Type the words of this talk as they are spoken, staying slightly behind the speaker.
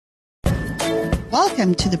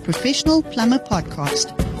Welcome to the Professional Plumber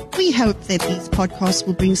Podcast. We hope that these podcasts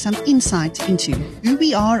will bring some insight into who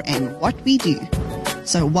we are and what we do.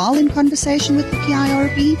 So while in conversation with the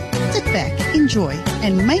PIRB, sit back, enjoy,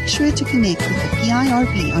 and make sure to connect with the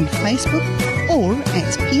PIRB on Facebook or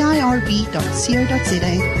at pirb.co.za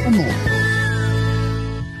for more.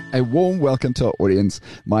 A warm welcome to our audience.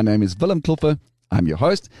 My name is Willem Klopper. I'm your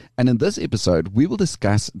host, and in this episode, we will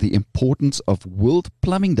discuss the importance of World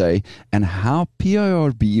Plumbing Day and how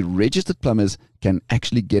PIRB registered plumbers can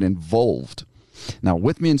actually get involved. Now,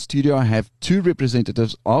 with me in studio, I have two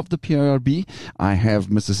representatives of the PIRB. I have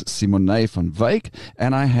Mrs. Simone van Wyk,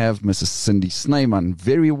 and I have Mrs. Cindy Snyman.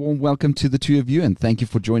 Very warm welcome to the two of you, and thank you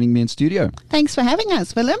for joining me in studio. Thanks for having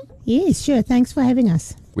us, Willem. Yes, sure. Thanks for having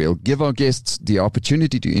us. We'll give our guests the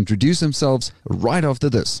opportunity to introduce themselves right after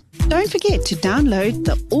this. Don't forget to download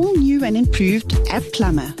the all-new and improved App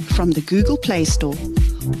Plumber from the Google Play Store.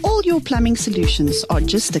 All your plumbing solutions are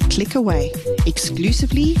just a click away,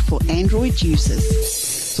 exclusively for Android users.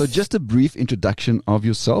 So just a brief introduction of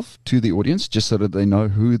yourself to the audience, just so that they know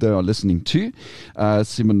who they are listening to.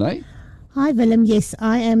 Simone? Hi, Willem. Yes,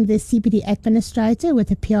 I am the CPD administrator with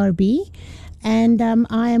the PRB. And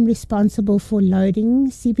I am responsible for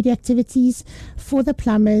loading CPD activities for the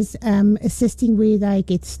plumbers, assisting where they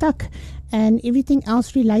get stuck and everything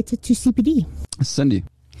else related to CPD. Cindy.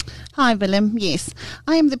 Hi, Willem. Yes,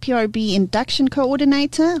 I am the PRB induction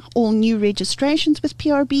coordinator. All new registrations with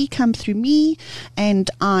PRB come through me,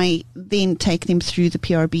 and I then take them through the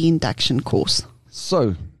PRB induction course.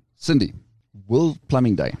 So, Cindy, World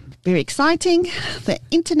Plumbing Day. Very exciting. The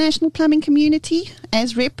international plumbing community,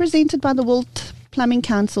 as represented by the World Plumbing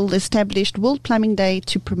Council, established World Plumbing Day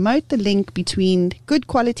to promote the link between good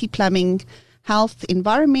quality plumbing, health,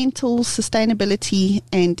 environmental sustainability,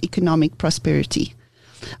 and economic prosperity.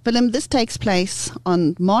 Willem, this takes place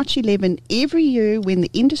on March 11 every year when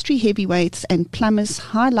the industry heavyweights and plumbers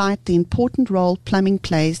highlight the important role plumbing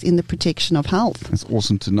plays in the protection of health. That's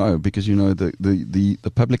awesome to know, because, you know, the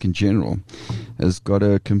public in general has got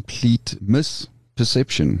a complete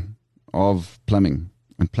misperception of plumbing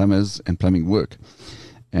and plumbers and plumbing work.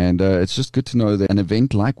 And it's just good to know that an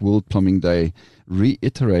event like World Plumbing Day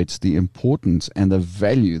reiterates the importance and the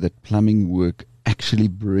value that plumbing work actually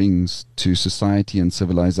brings to society and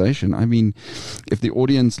civilization. I mean, if the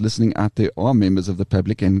audience listening out there are members of the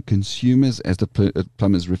public and consumers, as the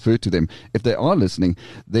plumbers refer to them, if they are listening,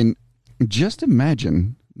 then just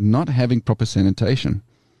imagine not having proper sanitation.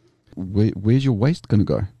 Where's your waste going to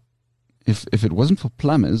go? If it wasn't for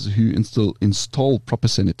plumbers who install proper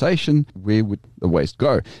sanitation, where would the waste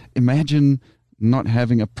go? Imagine not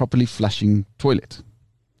having a properly flushing toilet.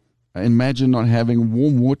 Imagine not having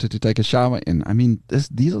warm water to take a shower in. I mean,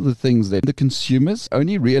 these are the things that the consumers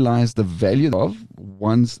only realize the value of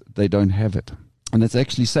once they don't have it. And it's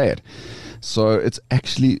actually sad. So it's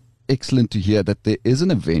actually excellent to hear that there is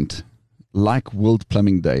an event like World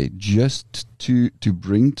Plumbing Day just to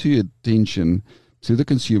bring to attention to the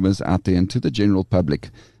consumers out there and to the general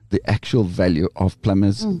public the actual value of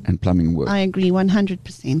plumbers and plumbing work. I agree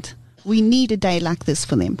 100%. We need a day like this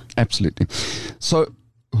for them. Absolutely. So,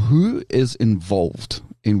 who is involved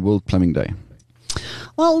in World Plumbing Day?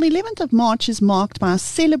 Well, the 11th of March is marked by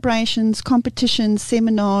celebrations, competitions,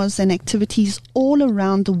 seminars and activities all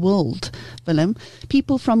around the world, Willem.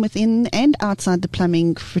 People from within and outside the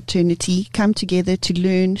plumbing fraternity come together to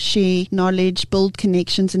learn, share knowledge, build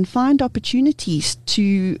connections and find opportunities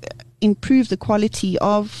to improve the quality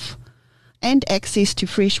of and access to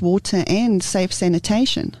fresh water and safe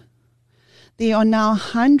sanitation. There are now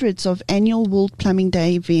hundreds of annual World Plumbing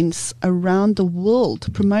Day events around the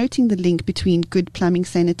world promoting the link between good plumbing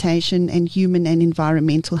sanitation and human and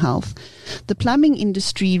environmental health. The Plumbing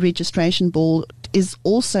Industry Registration Board is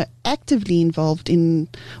also actively involved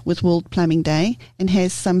with World Plumbing Day and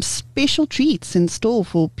has some special treats in store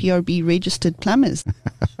for PRB registered plumbers.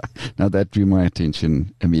 Now that drew my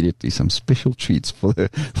attention immediately. Some special treats for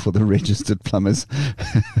the registered plumbers.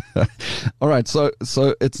 All right, so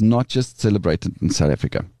it's not just celebrated in South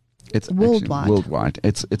Africa. It's worldwide. Worldwide.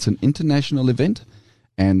 It's an international event,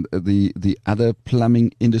 and the other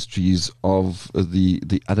plumbing industries of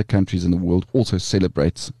the other countries in the world also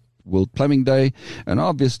celebrates World Plumbing Day, and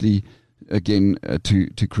obviously, again,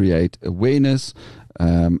 to create awareness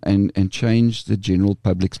and change the general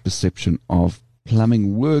public's perception of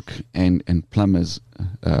plumbing work and plumbers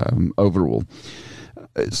overall.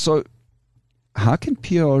 So, how can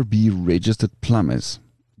PIRB registered plumbers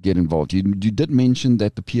get involved? You did mention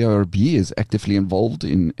that the PIRB is actively involved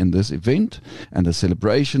in this event and the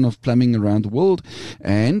celebration of plumbing around the world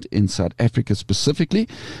and in South Africa specifically.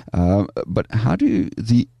 But how do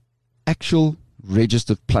the actual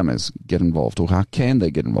registered plumbers get involved, or how can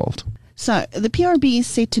they get involved? So the PRB is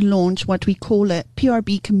set to launch what we call a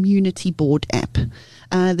PRB Community Board app.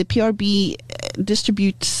 The PRB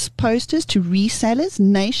distributes posters to resellers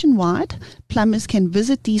nationwide. Plumbers can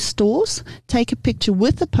visit these stores, take a picture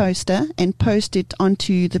with the poster, and post it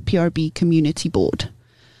onto the PRB Community Board.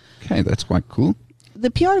 Okay, that's quite cool.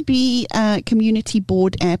 The PRB Community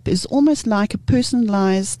Board app is almost like a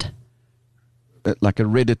personalized... Like a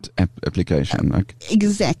Reddit application. Okay.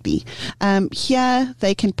 Exactly. Here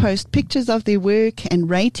they can post pictures of their work and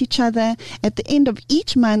rate each other. At the end of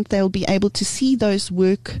each month, they'll be able to see those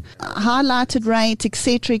work, highlighted rate,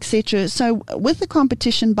 etc., etc. So with the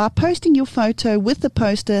competition, by posting your photo with the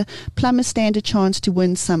poster, plumbers stand a chance to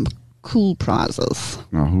win some cool prizes.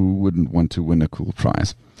 Now, who wouldn't want to win a cool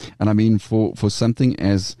prize? And I mean, for something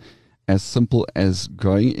as simple as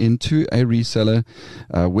going into a reseller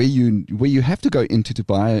where you have to go into to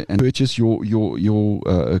buy and purchase your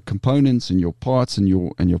components and your parts and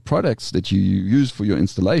your products that you use for your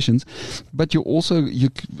installations, but it's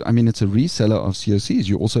a reseller of COCs.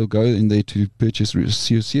 You also go in there to purchase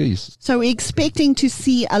COCs. So we're expecting to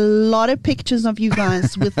see a lot of pictures of you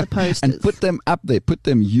guys with the posters. And put them up there.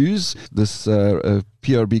 Use this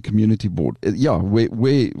PRB Community Board.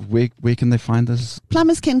 Where can they find this?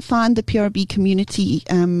 Plumbers can find the PRB Community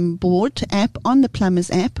Board app on the Plumbers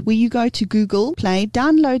app, where you go to Google Play,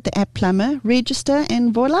 download the app Plumber, register,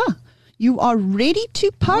 and voila, you are ready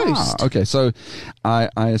to post. Okay, so I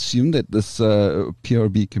assume that this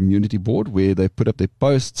PRB Community Board, where they put up their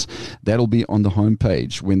posts, that'll be on the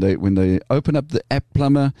homepage. When they open up the app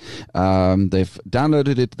Plumber, they've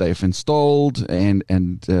downloaded it, they've installed,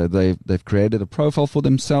 and they've created a profile for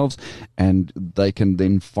themselves, and they can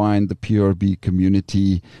then find the PRB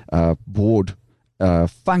Community Board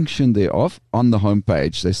function thereof on the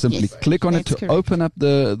homepage. They simply click on it to open up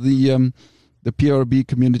the PRB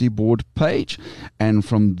Community Board page, and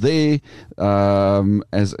from there,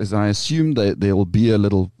 as I assume, there will be a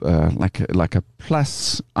little like a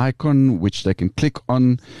plus icon which they can click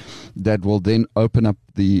on, that will then open up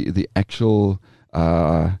the actual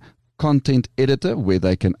content editor, where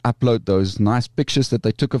they can upload those nice pictures that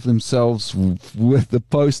they took of themselves with the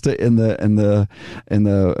poster in the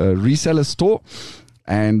reseller store.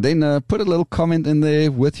 And then put a little comment in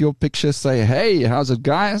there with your picture. Say, hey, how's it,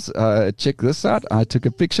 guys? Check this out. I took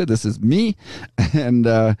a picture. This is me. And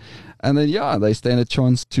then, they stand a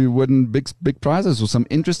chance to win big prizes or some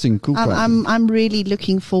interesting, cool prizes. I'm really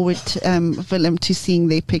looking forward, Willem, to seeing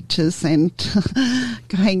their pictures and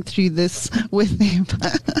going through this with them.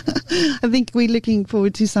 I think we're looking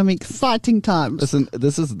forward to some exciting times. Listen,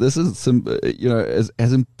 this is some,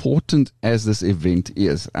 as important as this event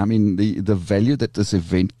is. I mean, the value that this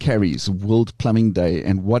event carries, World Plumbing Day,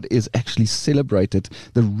 and what is actually celebrated,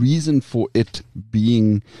 the reason for it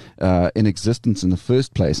being in existence in the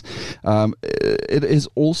first place. It is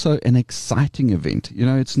also an exciting event.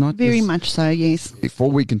 It's not very much so. Yes. Before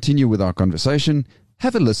we continue with our conversation,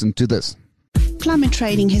 have a listen to this. Plumber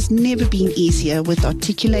training has never been easier with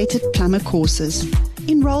articulated plumber courses.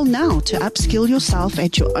 Enroll now to upskill yourself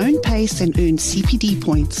at your own pace and earn CPD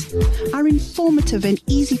points. Our informative and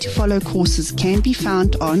easy to follow courses can be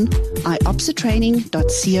found on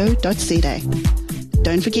iopsatraining.co.za.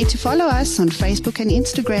 Don't forget to follow us on Facebook and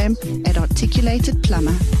Instagram at Articulated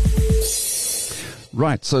Plumber.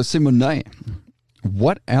 Right, so Simone,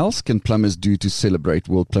 what else can plumbers do to celebrate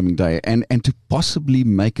World Plumbing Day and to possibly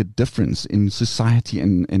make a difference in society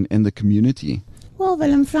and in the community? Well,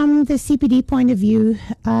 Willem, from the CPD point of view,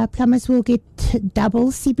 plumbers will get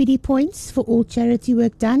double CPD points for all charity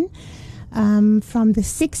work done from the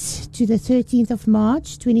 6th to the 13th of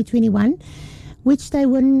March 2021, which they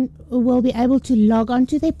will be able to log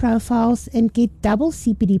onto their profiles and get double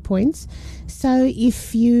CPD points. So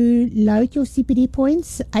if you load your CPD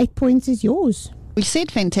points, 8 points is yours. We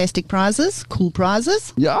said fantastic prizes, cool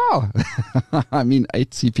prizes. Yeah, I mean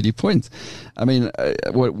 8 CPD points. I mean,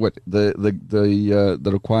 what the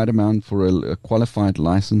required amount for a qualified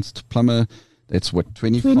licensed plumber? That's what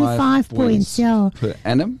 25 points per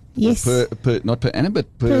annum. Yes, per not per annum,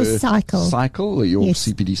 but per cycle. Your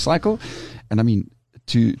CPD cycle, and I mean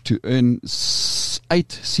to earn 8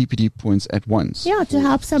 CPD points at once. Yeah, to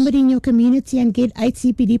help somebody in your community and get 8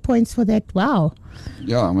 CPD points for that. Wow.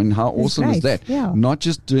 Yeah, I mean, how awesome is that? Yeah. Not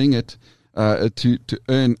just doing it to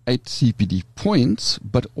earn 8 CPD points,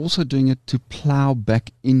 but also doing it to plow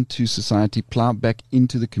back into society, plow back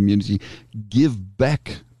into the community, give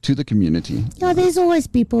back to the community. Yeah, there's always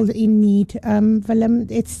people in need. Willem,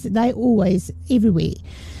 they always everywhere.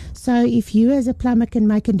 So if you as a plumber can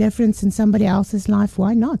make a difference in somebody else's life,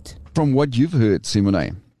 why not? From what you've heard,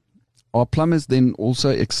 Simone, Are plumbers then also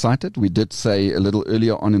excited? We did say a little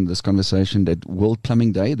earlier on in this conversation that World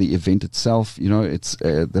Plumbing Day, the event itself, it's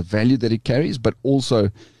the value that it carries, but also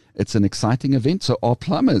it's an exciting event. So are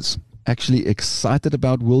plumbers actually excited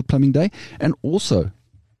about World Plumbing Day? And also,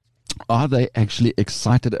 are they actually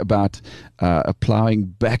excited about applying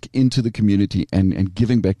back into the community and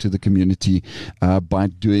giving back to the community by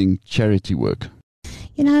doing charity work?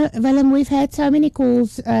 Willem, we've had so many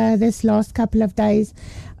calls this last couple of days.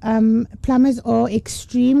 Plumbers are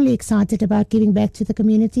extremely excited about giving back to the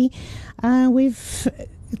community.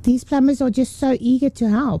 These plumbers are just so eager to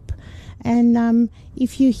help. And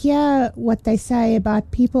if you hear what they say about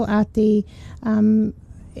people out there,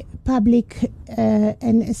 public,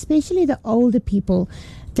 and especially the older people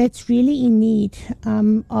that's really in need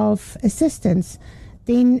of assistance,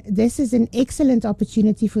 then this is an excellent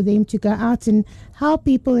opportunity for them to go out and help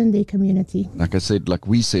people in their community. Like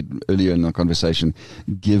we said earlier in the conversation,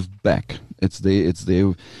 give back. It's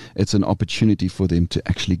an opportunity for them to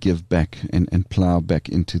actually give back and plow back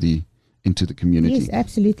into the community. Yes,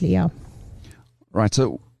 absolutely, yeah. Right,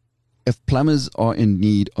 so if plumbers are in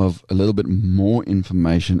need of a little bit more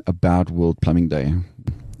information about World Plumbing Day,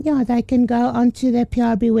 yeah, they can go onto the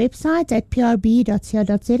PIRB website at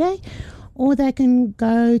pirb.co.za, or they can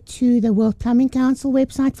go to the World Plumbing Council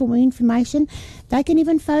website for more information. They can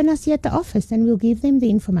even phone us here at the office and we'll give them the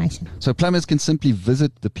information. So plumbers can simply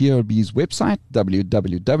visit the PIRB's website,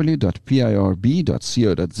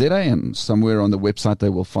 www.pirb.co.za, and somewhere on the website they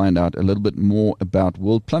will find out a little bit more about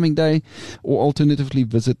World Plumbing Day, or alternatively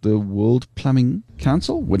visit the World Plumbing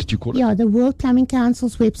Council. What did you call it? Yeah, the World Plumbing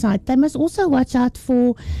Council's website. They must also watch out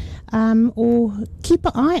for or keep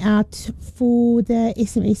an eye out for the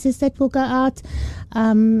SMSs that will go out,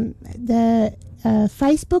 the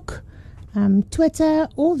Facebook, Twitter,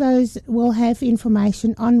 all those will have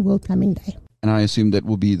information on World Plumbing Day. And I assume that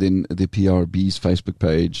will be then the PRB's Facebook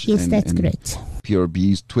page. Yes, that's correct.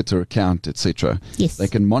 PRB's Twitter account, etc. Yes. They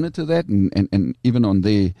can monitor that and even on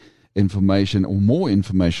their information or more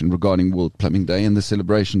information regarding World Plumbing Day and the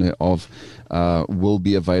celebration thereof will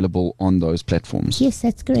be available on those platforms. Yes,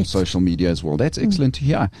 that's correct. On social media as well. That's excellent to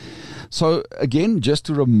hear. So again, just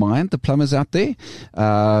to remind the plumbers out there,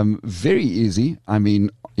 very easy. I mean,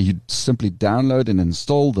 you simply download and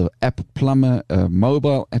install the App Plumber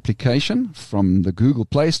mobile application from the Google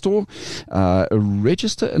Play Store.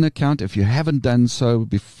 Register an account if you haven't done so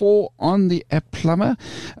before on the App Plumber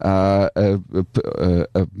a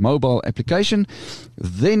mobile application.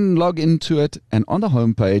 Then log into it, and on the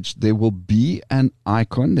homepage there will be an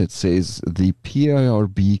icon that says the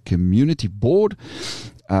PIRB Community Board.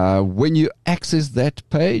 When you access that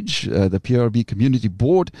page, the PIRB Community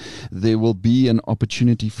Board, there will be an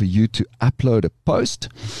opportunity for you to upload a post.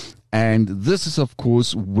 And this is, of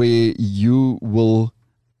course, where you will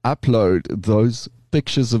upload those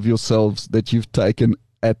pictures of yourselves that you've taken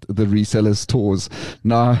at the reseller stores.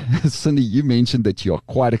 Now, Cindy, you mentioned that you're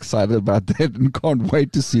quite excited about that and can't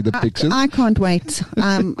wait to see the pictures. I can't wait.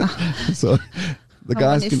 So the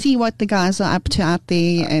guys I want to see what the guys are up to out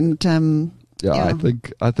there, and yeah,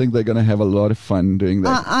 I think they're going to have a lot of fun doing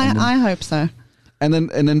that. I hope so. And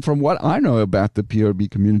then from what I know about the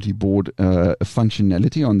PIRB Community Board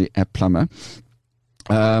functionality on the App Plumber,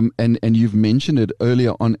 and you've mentioned it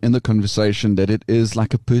earlier on in the conversation that it is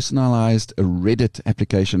like a personalized Reddit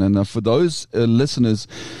application. And for those listeners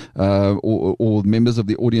or members of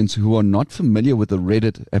the audience who are not familiar with the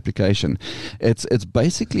Reddit application, it's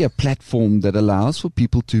basically a platform that allows for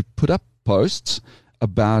people to put up posts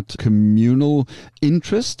about communal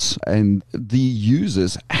interests, and the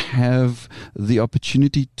users have the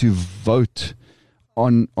opportunity to vote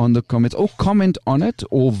on the comments, or comment on it,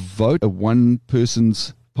 or vote a one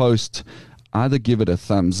person's post. Either give it a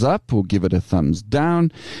thumbs up or give it a thumbs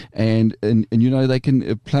down, and you know, they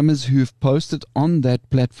can plumbers who've posted on that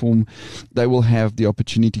platform, they will have the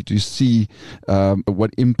opportunity to see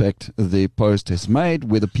what impact their post has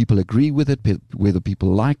made, whether people agree with it, whether people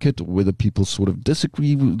like it, or whether people sort of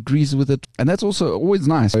agrees with it. And that's also always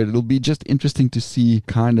nice. It'll be just interesting to see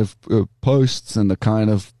kind of posts and the kind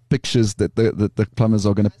of pictures that the plumbers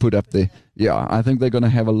are going to put up there. Yeah, I think they're going to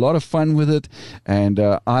have a lot of fun with it, and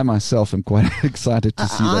I myself am quite excited to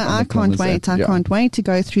see that. I can't wait. I can't wait to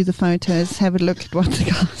go through the photos, have a look at what the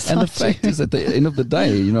guys and are the fact doing. is, at the end of the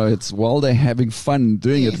day, you know, it's while they're having fun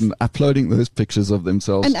doing it and uploading those pictures of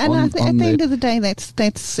themselves. And at the end of the day,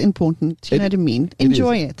 that's important. You know what I mean?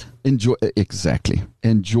 Enjoy it. Exactly.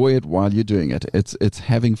 Enjoy it while you're doing it. It's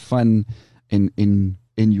having fun in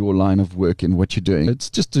in your line of work and what you're doing. It's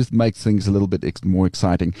just to make things a little bit more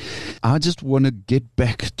exciting. I just want to get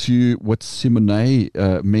back to what Simone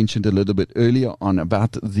mentioned a little bit earlier on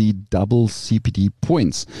about the double CPD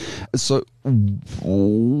points. So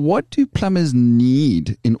what do plumbers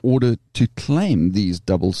need in order to claim these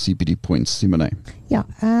double CPD points, Simone? Yeah,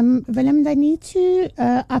 Willem, they need to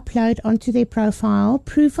upload onto their profile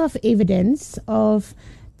proof of evidence of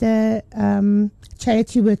the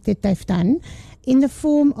charity work that they've done in the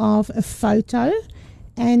form of a photo,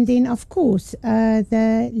 and then, of course,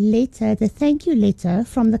 the thank you letter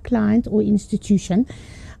from the client or institution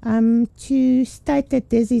to state that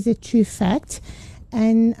this is a true fact.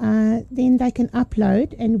 And then they can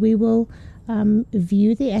upload, and we will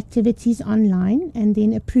view the activities online and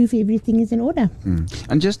then approve everything is in order.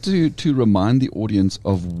 And just to remind the audience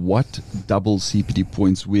of what double CPD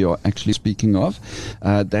points we are actually speaking of,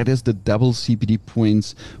 that is the double CPD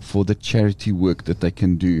points for the charity work that they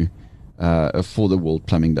can do for the World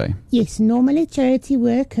Plumbing Day. Yes, normally charity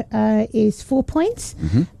work is 4 points,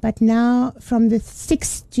 but now from the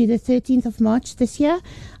 6th to the 13th of March this year,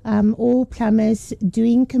 all plumbers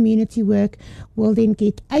doing community work will then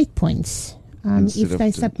get 8 points if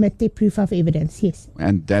they submit their proof of evidence. Yes,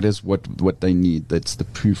 and that is what they need. That's the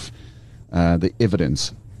proof, the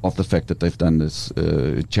evidence of the fact that they've done this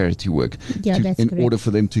charity work. Yeah, that's correct. In order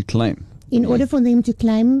for them to claim. In order for them to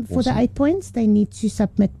claim for the 8 points, they need to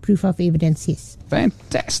submit proof of evidence, yes.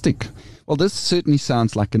 Fantastic. Well, this certainly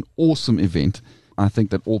sounds like an awesome event. I think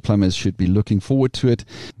that all plumbers should be looking forward to it.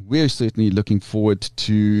 We're certainly looking forward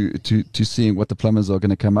to seeing what the plumbers are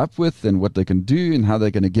going to come up with and what they can do and how they're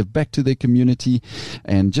going to give back to their community,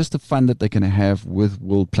 and just the fun that they're going to have with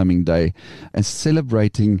World Plumbing Day and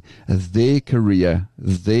celebrating their career,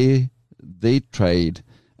 their trade,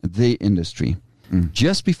 their industry.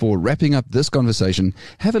 Just before wrapping up this conversation,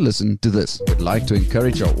 have a listen to this. We'd like to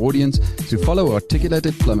encourage our audience to follow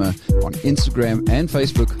Articulated Plumber on Instagram and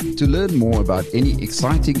Facebook to learn more about any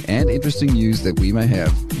exciting and interesting news that we may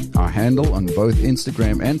have. Our handle on both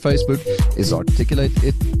Instagram and Facebook is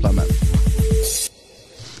Articulated Plumber.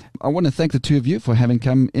 I want to thank the two of you for having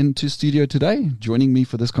come into studio today, joining me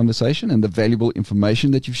for this conversation and the valuable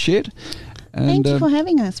information that you've shared. And, thank you for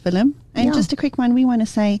having us, Willem. And just a quick one, we want to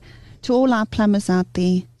say to all our plumbers out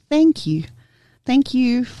there, thank you. Thank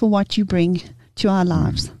you for what you bring to our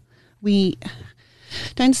lives. We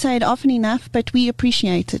don't say it often enough, but we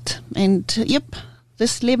appreciate it. And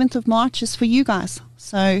this 11th of March is for you guys.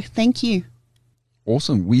 So thank you.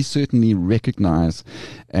 Awesome. We certainly recognize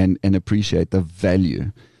and appreciate the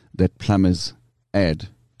value that plumbers add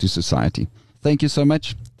to society. Thank you so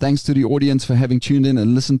much. Thanks to the audience for having tuned in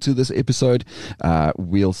and listened to this episode.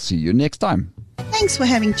 We'll see you next time. Thanks for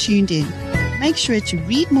having tuned in. Make sure to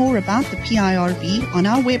read more about the PIRB on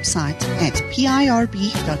our website at pirb.co.za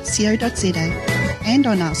and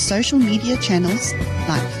on our social media channels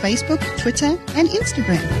like Facebook, Twitter, and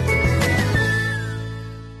Instagram.